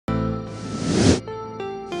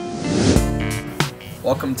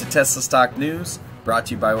Welcome to Tesla Stock News, brought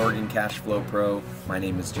to you by Oregon Cash Flow Pro. My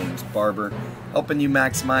name is James Barber, helping you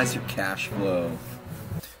maximize your cash flow.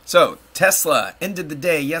 So, Tesla ended the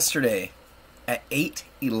day yesterday at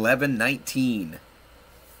 $811.19,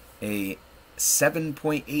 a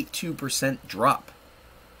 7.82% drop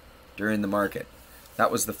during the market. That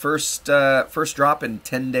was the first drop in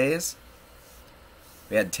 10 days.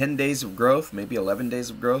 We had 10 days of growth, maybe 11 days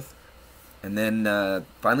of growth. And then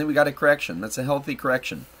finally we got a correction. That's a healthy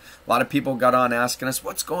correction. A lot of people got on asking us,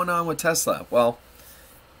 what's going on with Tesla? Well,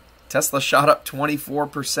 Tesla shot up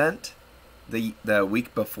 24% the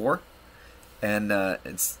week before. And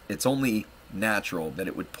it's only natural that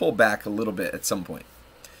it would pull back a little bit at some point.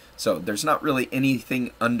 So there's not really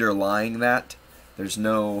anything underlying that. There's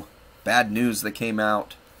no bad news that came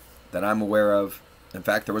out that I'm aware of. In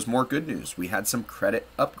fact, there was more good news. We had some credit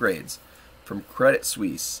upgrades from Credit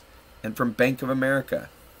Suisse and from Bank of America.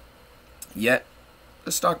 Yet,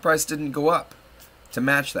 the stock price didn't go up to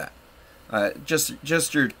match that. Just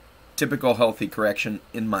your typical healthy correction,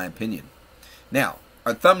 in my opinion. Now,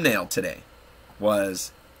 our thumbnail today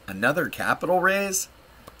was another capital raise,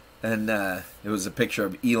 and it was a picture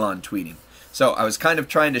of Elon tweeting. So I was kind of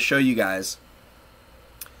trying to show you guys,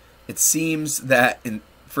 it seems that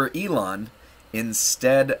for Elon,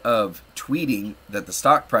 instead of tweeting that the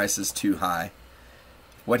stock price is too high,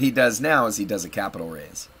 what he does now is he does a capital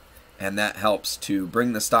raise. And that helps to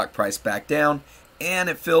bring the stock price back down, and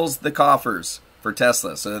it fills the coffers for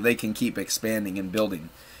Tesla so that they can keep expanding and building.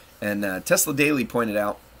 And Tesla Daily pointed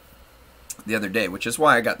out the other day, which is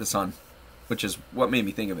why I got this on, which is what made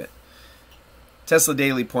me think of it. Tesla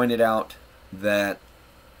Daily pointed out that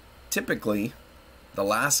typically the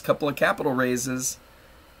last couple of capital raises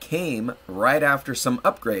came right after some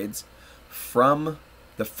upgrades from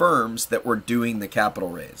the firms that were doing the capital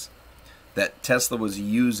raise, that Tesla was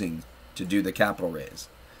using to do the capital raise.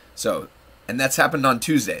 So, and that's happened on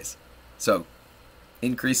Tuesdays. So,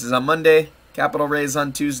 increases on Monday, capital raise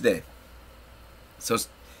on Tuesday. So,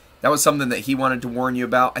 that was something that he wanted to warn you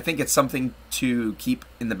about. I think it's something to keep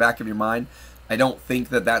in the back of your mind. I don't think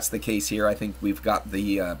that that's the case here. I think we've got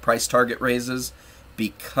the price target raises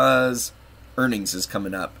because earnings is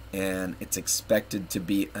coming up, and it's expected to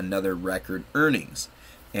be another record earnings.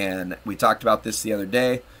 And we talked about this the other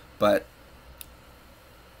day, but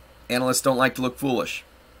analysts don't like to look foolish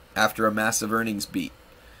after a massive earnings beat.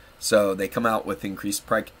 So they come out with increased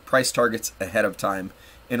price targets ahead of time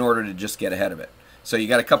in order to just get ahead of it. So you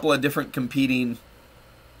got a couple of different competing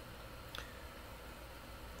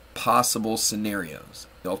possible scenarios.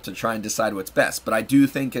 You'll have to try and decide what's best. But I do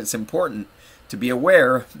think it's important to be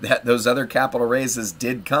aware that those other capital raises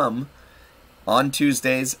did come on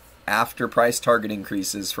Tuesdays after price target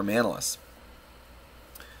increases from analysts.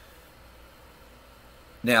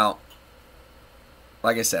 Now,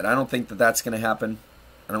 like I said, I don't think that that's going to happen.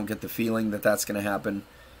 I don't get the feeling that that's going to happen.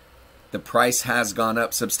 The price has gone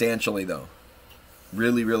up substantially, though.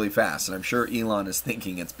 Really, really fast. And I'm sure Elon is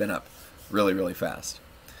thinking it's been up really, really fast.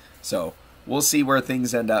 So, we'll see where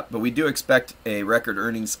things end up. But we do expect a record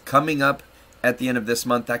earnings coming up at the end of this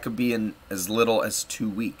month. That could be in as little as 2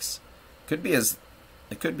 weeks.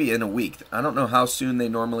 It could be in a week. I don't know how soon they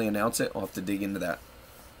normally announce it. I'll have to dig into that.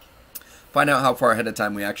 Find out how far ahead of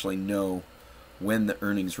time we actually know when the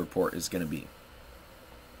earnings report is going to be.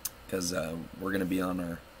 Because we're going to be on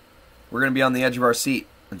the edge of our seat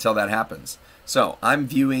until that happens. So I'm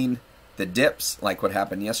viewing the dips, like what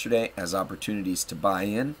happened yesterday, as opportunities to buy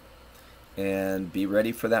in and be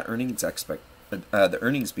ready for that earnings the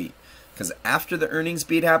earnings beat. Because after the earnings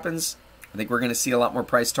beat happens, I think we're going to see a lot more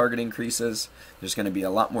price target increases. There's going to be a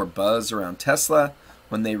lot more buzz around Tesla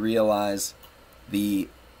when they realize the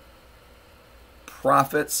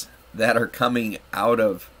profits that are coming out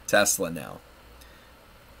of Tesla now.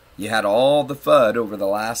 You had all the FUD over the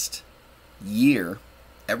last year.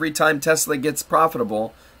 Every time Tesla gets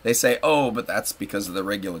profitable, they say, oh, but that's because of the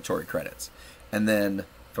regulatory credits. And then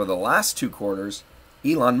for the last 2 quarters,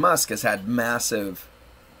 Elon Musk has had massive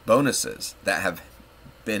bonuses that have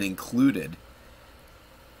been included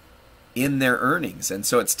in their earnings, and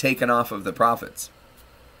so it's taken off of the profits.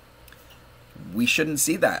 We shouldn't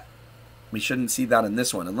see that. We shouldn't see that in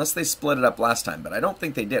this one, unless they split it up last time, but I don't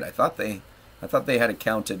think they did. I thought they had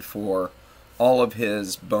accounted for all of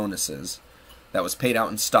his bonuses that was paid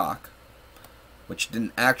out in stock, which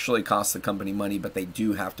didn't actually cost the company money, but they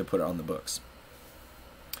do have to put it on the books.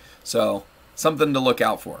 So, something to look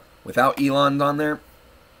out for. Without Elon on there,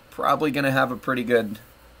 probably going to have a pretty good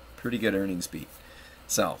earnings beat.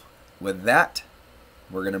 So, with that,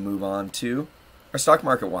 we're going to move on to our stock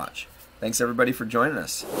market watch. Thanks everybody for joining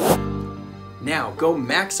us. Now go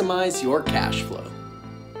maximize your cash flow.